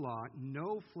works of the law,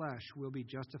 no flesh will be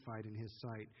justified in his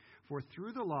sight. For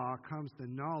through the law comes the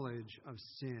knowledge of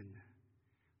sin.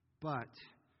 But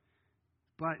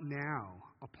now,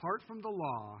 apart from the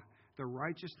law, the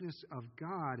righteousness of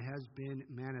God has been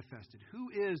manifested. Who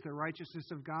is the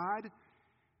righteousness of God?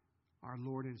 Our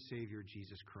Lord and Savior,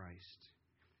 Jesus Christ.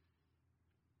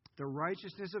 The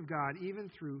righteousness of God,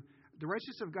 the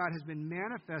righteousness of God has been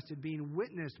manifested, being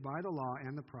witnessed by the law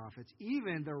and the prophets,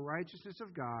 even the righteousness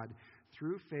of God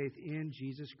through faith in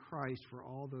Jesus Christ for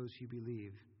all those who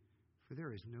believe. For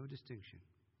there is no distinction.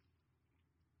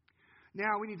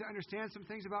 Now we need to understand some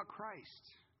things about Christ.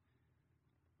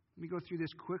 Let me go through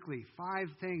this quickly. 5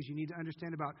 things you need to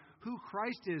understand about who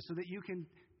Christ is so that you can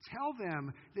tell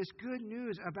them this good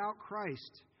news about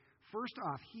Christ. First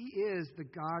off, He is the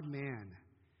God-man.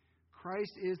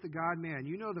 Christ is the God-man.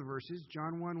 You know the verses.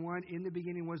 John 1:1, in the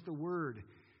beginning was the Word.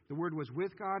 The Word was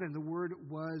with God, and the Word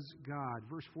was God.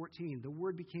 Verse 14, the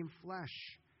Word became flesh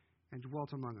and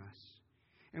dwelt among us.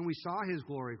 And we saw His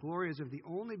glory. Glory as of the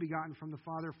only begotten from the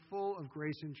Father, full of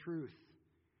grace and truth.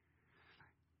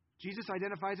 Jesus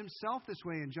identifies Himself this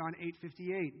way in John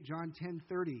 8:58, John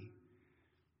 10:30.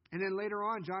 And then later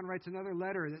on, John writes another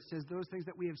letter that says, those things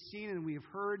that we have seen and we have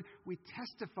heard, we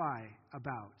testify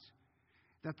about.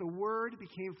 That the Word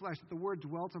became flesh, that the Word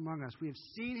dwelt among us. We have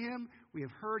seen Him, we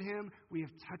have heard Him, we have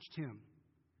touched Him,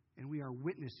 and we are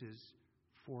witnesses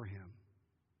for Him.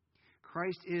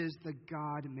 Christ is the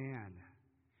God-man.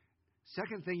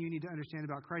 Second thing you need to understand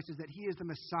about Christ is that He is the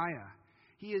Messiah.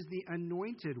 He is the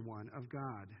anointed one of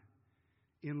God.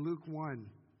 In Luke 1,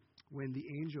 when the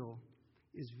angel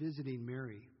is visiting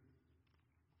Mary,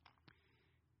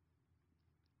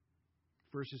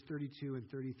 verses 32 and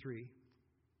 33,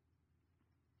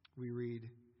 we read,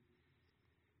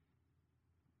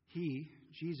 He,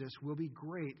 Jesus, will be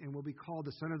great and will be called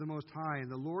the Son of the Most High,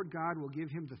 and the Lord God will give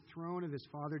Him the throne of His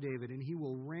father David, and He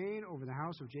will reign over the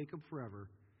house of Jacob forever,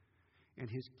 and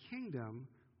His kingdom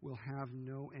will have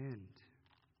no end.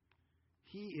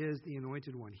 He is the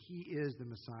anointed one. He is the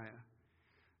Messiah.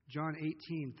 John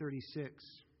 18:36.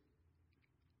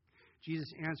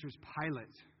 Jesus answers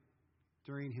Pilate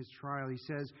during his trial. He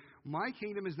says, my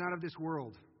kingdom is not of this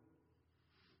world.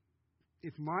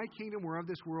 If my kingdom were of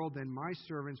this world, then my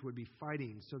servants would be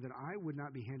fighting so that I would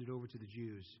not be handed over to the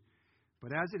Jews.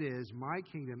 But as it is, my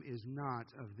kingdom is not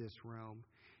of this realm.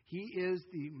 He is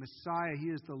the Messiah. He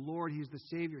is the Lord. He is the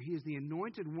Savior. He is the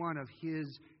anointed one of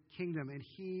His kingdom, and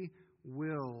He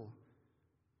will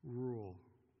rule.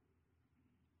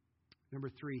 Number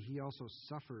 3, He also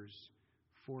suffers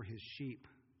for His sheep.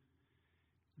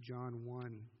 John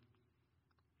 1,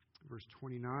 verse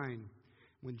 29,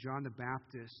 when John the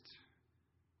Baptist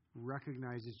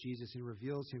recognizes Jesus and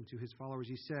reveals Him to his followers,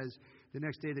 he says, the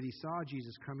next day that he saw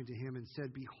Jesus coming to him and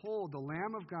said, behold, the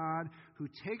Lamb of God who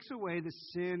takes away the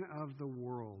sin of the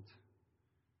world.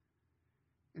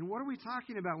 And what are we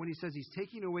talking about when he says He's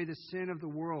taking away the sin of the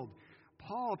world?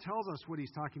 Paul tells us what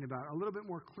he's talking about a little bit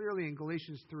more clearly in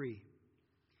Galatians 3.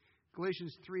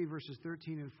 Galatians 3, verses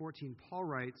 13 and 14, Paul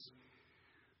writes,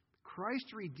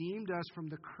 Christ redeemed us from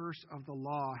the curse of the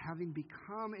law, having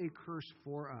become a curse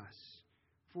for us.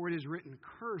 For it is written,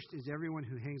 cursed is everyone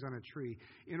who hangs on a tree,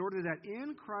 in order that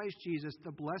in Christ Jesus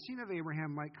the blessing of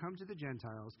Abraham might come to the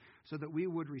Gentiles, so that we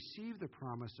would receive the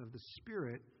promise of the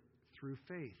Spirit through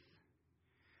faith.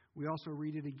 We also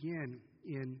read it again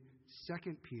in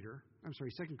 2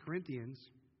 Corinthians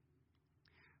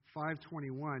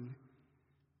 5:21.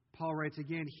 Paul writes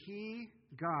again, He,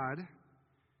 God,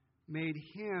 made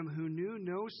Him who knew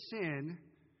no sin,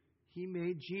 He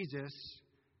made Jesus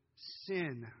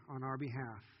sin on our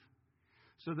behalf,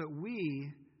 so that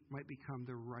we might become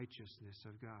the righteousness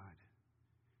of God.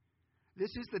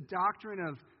 This is the doctrine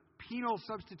of penal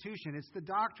substitution. It's the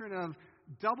doctrine of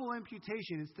double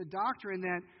imputation. It's the doctrine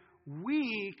that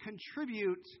we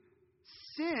contribute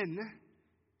sin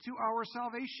to our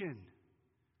salvation.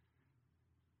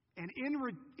 And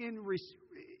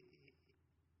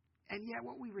and yet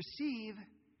what we receive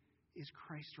is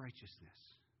Christ's righteousness.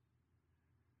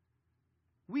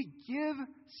 We give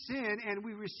sin and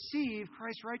we receive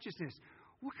Christ's righteousness.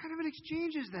 What kind of an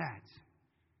exchange is that?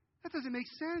 That doesn't make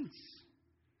sense.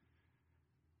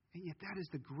 And yet that is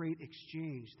the great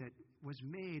exchange that was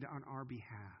made on our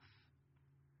behalf.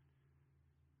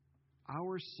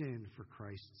 Our sin for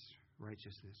Christ's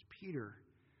righteousness. Peter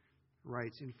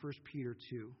writes in 1 Peter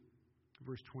 2,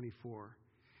 verse 24,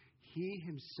 He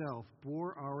Himself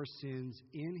bore our sins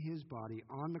in His body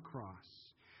on the cross,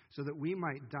 so that we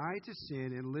might die to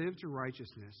sin and live to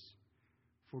righteousness.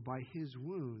 For by His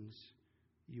wounds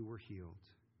you were healed.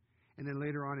 And then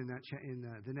later on in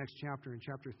the next chapter, in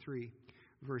chapter 3,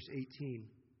 verse 18,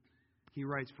 he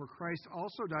writes, For Christ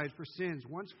also died for sins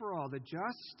once for all, the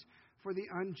just for the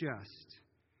unjust,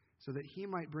 so that He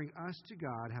might bring us to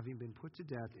God, having been put to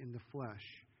death in the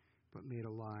flesh, but made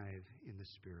alive in the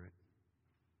Spirit.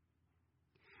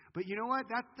 But you know what?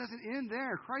 That doesn't end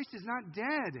there. Christ is not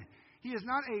dead. He is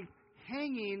not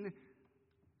hanging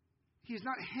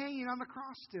on the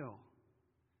cross still.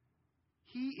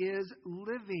 He is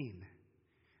living.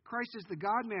 Christ is the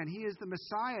God-man. He is the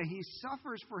Messiah. He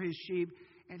suffers for His sheep,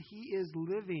 and He is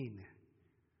living.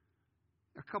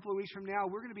 A couple of weeks from now,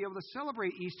 we're going to be able to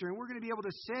celebrate Easter, and we're going to be able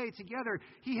to say together,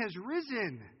 He has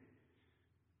risen.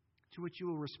 To which you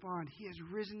will respond, He has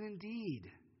risen indeed.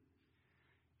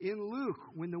 In Luke,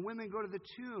 when the women go to the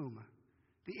tomb,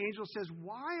 the angel says,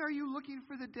 why are you looking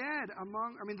for the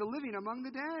living among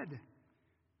the dead?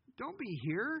 Don't be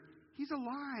here. He's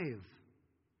alive.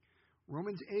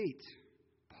 Romans 8,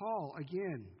 Paul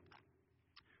again.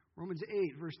 Romans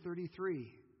 8, verse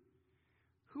 33.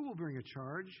 Who will bring a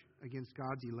charge against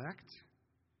God's elect?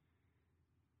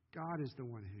 God is the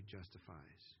one who justifies.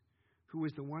 Who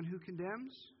is the one who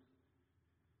condemns?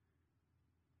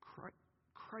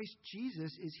 Christ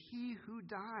Jesus is He who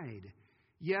died.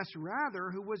 Yes, rather,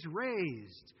 who was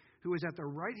raised, who is at the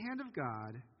right hand of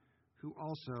God, who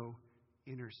also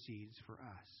intercedes for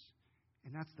us.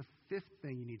 And that's the fifth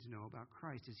thing you need to know about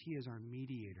Christ, is He is our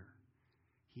mediator.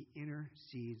 He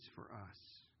intercedes for us.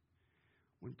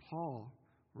 When Paul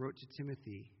wrote to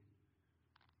Timothy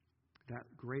that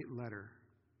great letter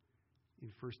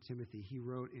in 1 Timothy, he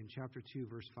wrote in chapter 2,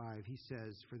 verse 5, he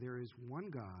says, for there is one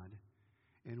God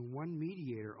and one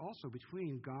mediator also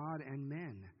between God and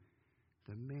men,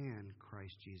 the man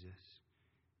Christ Jesus.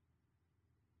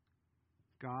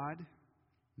 God,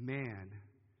 man,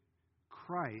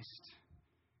 Christ,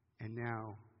 and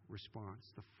now response.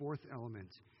 The fourth element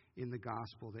in the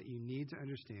gospel that you need to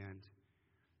understand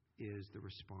is the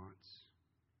response.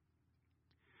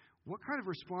 What kind of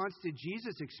response did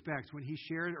Jesus expect when He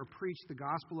shared or preached the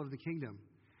gospel of the kingdom?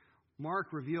 Mark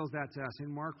reveals that to us.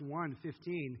 In Mark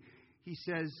 1:15, he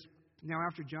says, now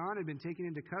after John had been taken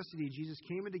into custody, Jesus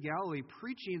came into Galilee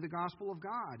preaching the gospel of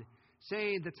God,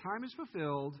 saying, the time is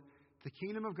fulfilled, the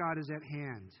kingdom of God is at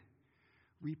hand.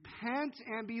 Repent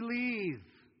and believe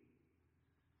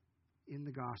in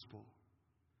the gospel.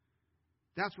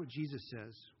 That's what Jesus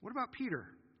says. What about Peter?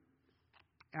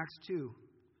 Acts 2.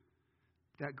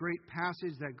 That great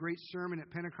passage, that great sermon at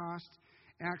Pentecost,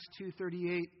 Acts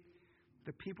 2:38,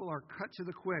 the people are cut to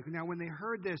the quick. Now when they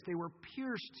heard this, they were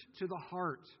pierced to the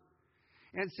heart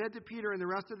and said to Peter and the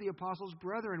rest of the apostles,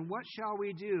 brethren, what shall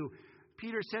we do?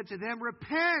 Peter said to them,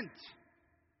 repent,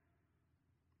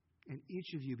 and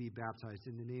each of you be baptized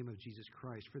in the name of Jesus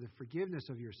Christ for the forgiveness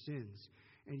of your sins,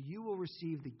 and you will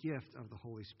receive the gift of the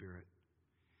Holy Spirit.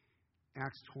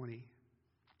 Acts 20,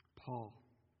 Paul.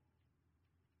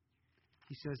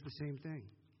 He says the same thing.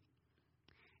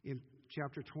 In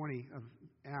chapter 20 of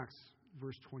Acts,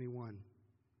 verse 21.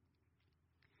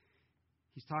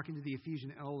 He's talking to the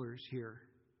Ephesian elders here.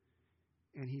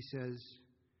 And he says,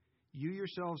 you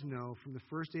yourselves know from the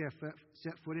first day I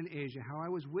set foot in Asia how I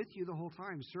was with you the whole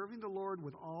time, serving the Lord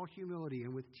with all humility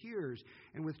and with tears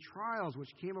and with trials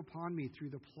which came upon me through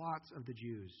the plots of the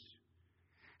Jews.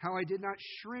 How I did not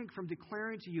shrink from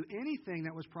declaring to you anything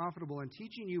that was profitable and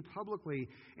teaching you publicly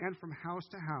and from house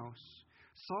to house,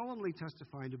 solemnly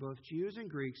testifying to both Jews and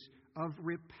Greeks of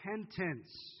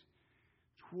repentance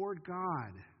toward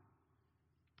God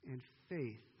and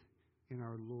faith in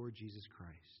our Lord Jesus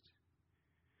Christ.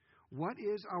 What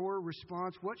is our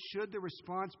response? What should the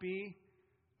response be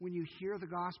when you hear the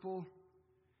gospel?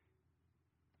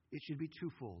 It should be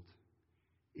twofold.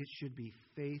 It should be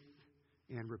faith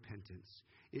and repentance.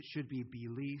 It should be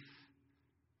belief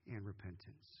and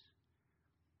repentance.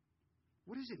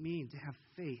 What does it mean to have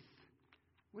faith?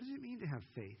 What does it mean to have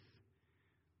faith?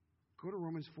 Go to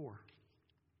Romans 4.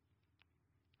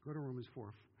 Go to Romans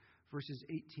 4, verses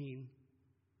 18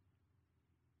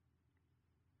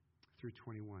 through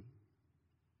 21.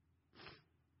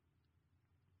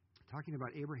 Talking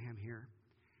about Abraham here.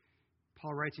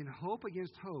 Paul writes, in hope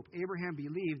against hope, Abraham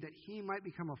believed that he might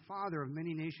become a father of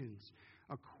many nations.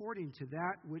 According to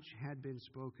that which had been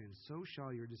spoken, so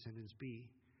shall your descendants be.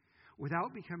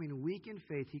 Without becoming weak in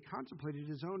faith, he contemplated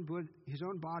his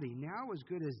own body, now as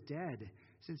good as dead,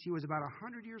 since he was about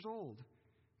 100 years old,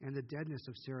 and the deadness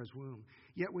of Sarah's womb.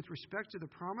 Yet with respect to the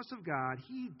promise of God,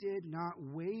 he did not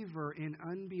waver in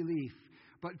unbelief,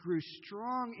 but grew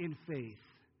strong in faith,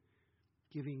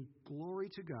 giving glory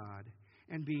to God,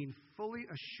 and being fully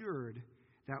assured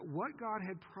that what God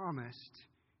had promised,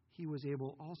 he was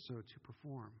able also to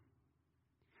perform.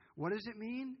 What does it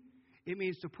mean? It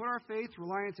means to put our faith,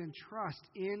 reliance, and trust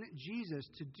in Jesus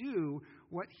to do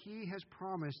what he has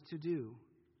promised to do.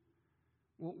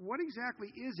 Well, what exactly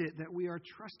is it that we are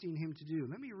trusting him to do?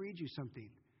 Let me read you something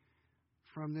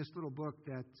from this little book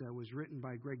that was written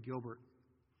by Greg Gilbert.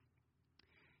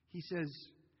 He says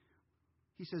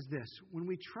this, when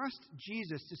we trust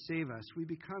Jesus to save us, we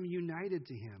become united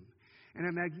to him, and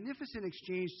a magnificent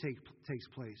exchange takes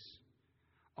place.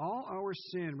 All our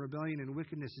sin, rebellion, and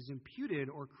wickedness is imputed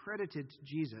or credited to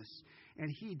Jesus,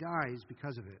 and he dies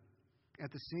because of it.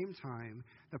 At the same time,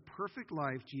 the perfect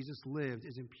life Jesus lived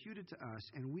is imputed to us,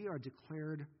 and we are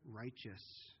declared righteous.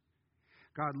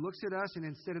 God looks at us, and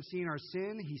instead of seeing our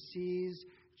sin, he sees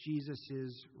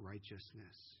Jesus'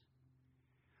 righteousness.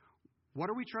 What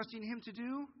are we trusting him to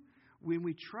do? When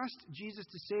we trust Jesus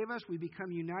to save us, we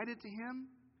become united to him,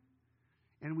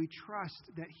 and we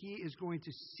trust that he is going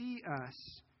to see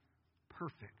us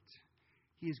perfect.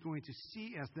 He is going to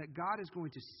see us, that God is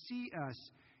going to see us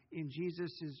in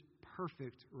Jesus'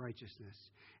 perfect righteousness.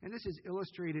 And this is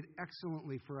illustrated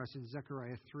excellently for us in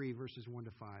Zechariah 3, verses 1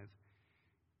 to 5.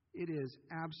 It is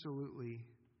absolutely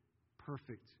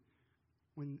perfect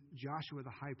when Joshua the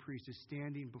high priest is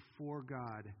standing before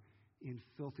God in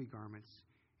filthy garments.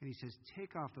 And he says,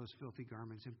 take off those filthy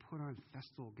garments and put on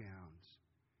festal gowns.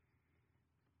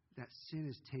 That sin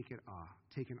is taken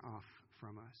off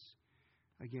from us.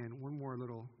 Again, one more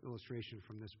little illustration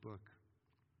from this book.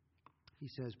 He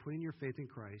says, putting your faith in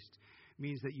Christ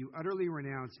means that you utterly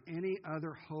renounce any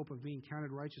other hope of being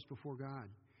counted righteous before God.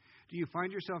 Do you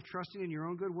find yourself trusting in your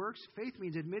own good works? Faith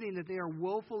means admitting that they are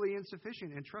woefully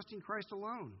insufficient and trusting Christ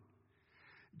alone.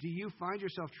 Do you find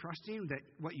yourself trusting that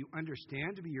what you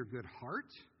understand to be your good heart?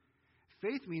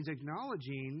 Faith means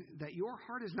acknowledging that your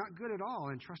heart is not good at all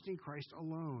and trusting Christ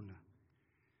alone.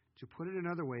 To put it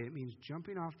another way, it means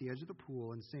jumping off the edge of the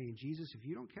pool and saying, Jesus, if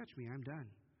you don't catch me, I'm done.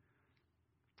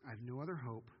 I have no other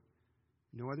hope,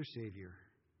 no other Savior.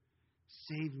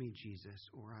 Save me, Jesus,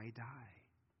 or I die.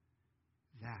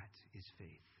 That is faith.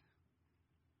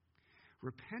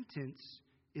 Repentance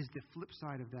is the flip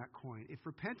side of that coin. If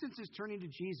repentance is turning to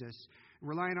Jesus,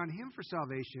 relying on him for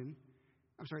salvation,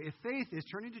 if faith is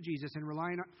turning to Jesus and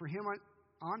relying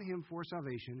on him for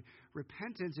salvation,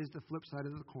 repentance is the flip side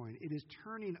of the coin. It is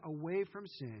turning away from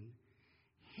sin,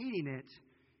 hating it,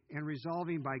 and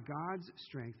resolving by God's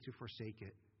strength to forsake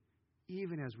it,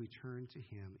 even as we turn to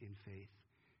him in faith.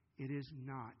 It is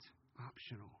not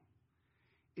optional.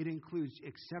 It includes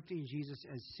accepting Jesus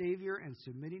as Savior and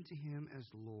submitting to him as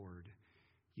Lord.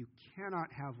 You cannot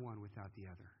have one without the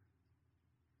other.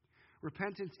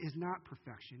 Repentance is not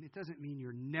perfection. It doesn't mean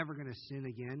you're never going to sin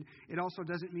again. It also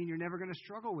doesn't mean you're never going to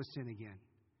struggle with sin again.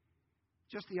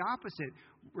 Just the opposite.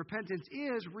 Repentance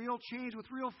is real change with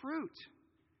real fruit.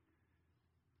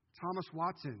 Thomas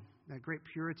Watson, that great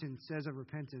Puritan, says of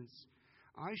repentance,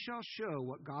 I shall show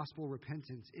what gospel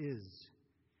repentance is.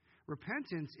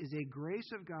 Repentance is a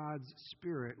grace of God's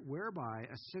Spirit whereby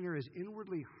a sinner is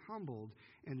inwardly humbled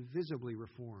and visibly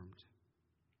reformed.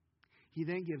 He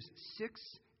then gives 6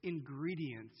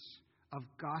 ingredients of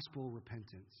gospel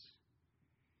repentance.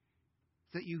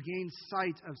 That you gain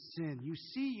sight of sin. You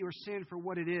see your sin for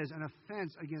what it is, an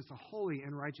offense against a holy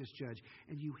and righteous judge,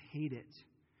 and you hate it.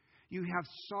 You have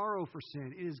sorrow for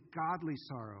sin. It is godly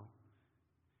sorrow.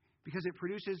 Because it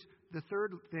produces the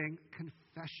third thing,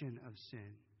 confession of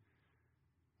sin.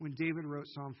 When David wrote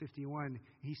Psalm 51,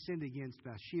 he sinned against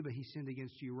Bathsheba, he sinned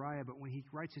against Uriah, but when he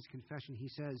writes his confession, he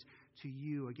says, to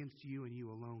you, against you and you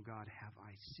alone, God, have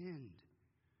I sinned.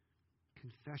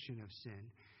 Confession of sin.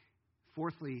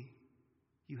 Fourthly,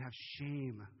 you have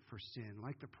shame for sin.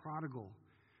 Like the prodigal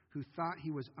who thought he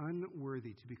was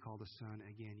unworthy to be called a son,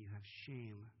 again, you have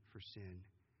shame for sin.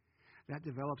 That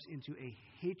develops into a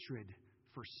hatred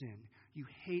for sin. You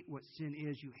hate what sin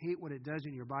is. You hate what it does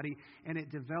in your body. And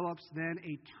it develops then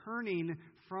a turning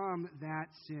from that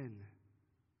sin.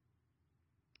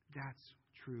 That's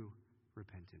true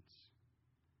repentance.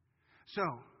 So,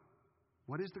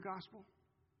 what is the gospel?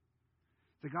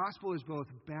 The gospel is both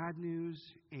bad news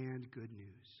and good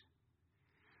news.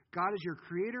 God is your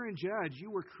creator and judge.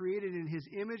 You were created in his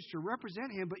image to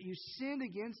represent him, but you sinned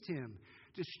against him,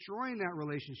 destroying that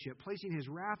relationship, placing his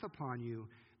wrath upon you,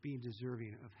 being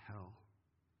deserving of hell.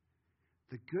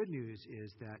 The good news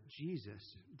is that Jesus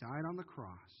died on the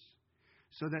cross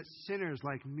so that sinners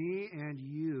like me and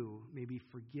you may be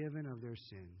forgiven of their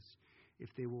sins if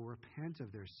they will repent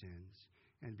of their sins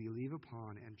and believe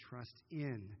upon and trust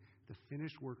in the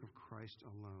finished work of Christ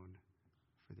alone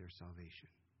for their salvation.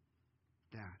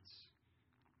 That's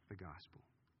the gospel.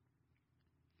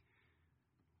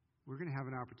 We're going to have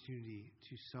an opportunity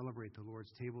to celebrate the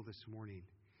Lord's table this morning.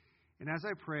 And as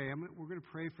I pray, we're going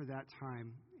to pray for that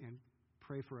time and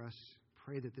pray for us.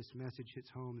 Pray that this message hits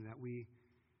home and that we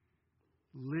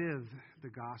live the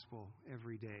gospel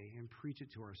every day and preach it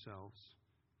to ourselves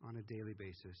on a daily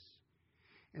basis.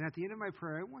 And at the end of my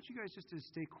prayer, I want you guys just to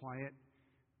stay quiet,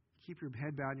 keep your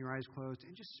head bowed and your eyes closed,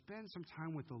 and just spend some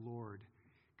time with the Lord,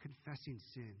 confessing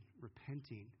sin,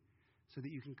 repenting, so that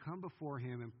you can come before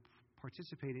him and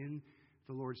participate in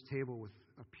the Lord's table with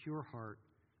a pure heart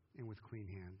and with clean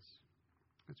hands.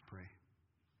 Let's pray.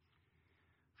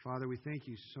 Father, we thank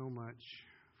you so much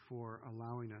for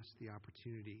allowing us the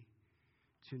opportunity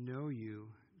to know you,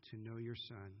 to know your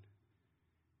Son,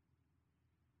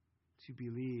 to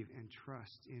believe and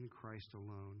trust in Christ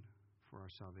alone for our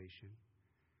salvation.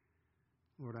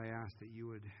 Lord, I ask that you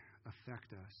would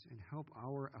affect us and help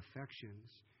our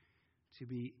affections to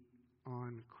be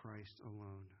on Christ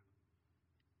alone.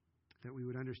 That we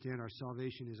would understand our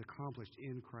salvation is accomplished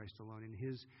in Christ alone, in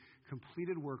his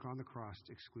completed work on the cross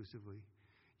exclusively.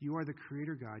 You are the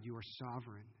Creator God. You are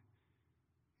sovereign,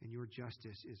 and your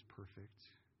justice is perfect.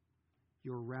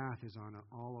 Your wrath is on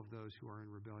all of those who are in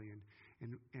rebellion.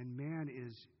 And man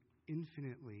is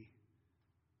infinitely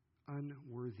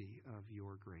unworthy of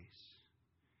your grace.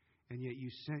 And yet you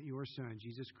sent your Son,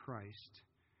 Jesus Christ,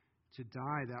 to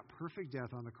die that perfect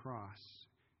death on the cross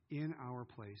in our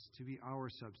place, to be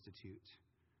our substitute.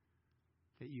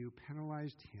 That you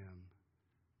penalized him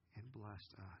and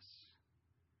blessed us.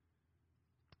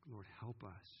 Lord, help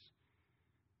us.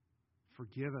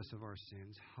 Forgive us of our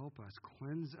sins. Help us.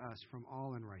 Cleanse us from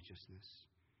all unrighteousness,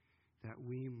 that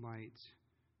we might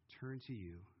turn to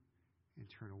you and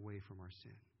turn away from our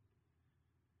sin.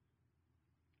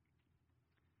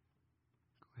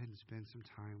 Go ahead and spend some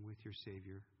time with your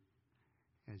Savior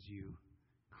as you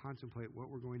contemplate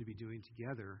what we're going to be doing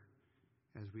together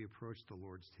as we approach the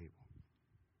Lord's table.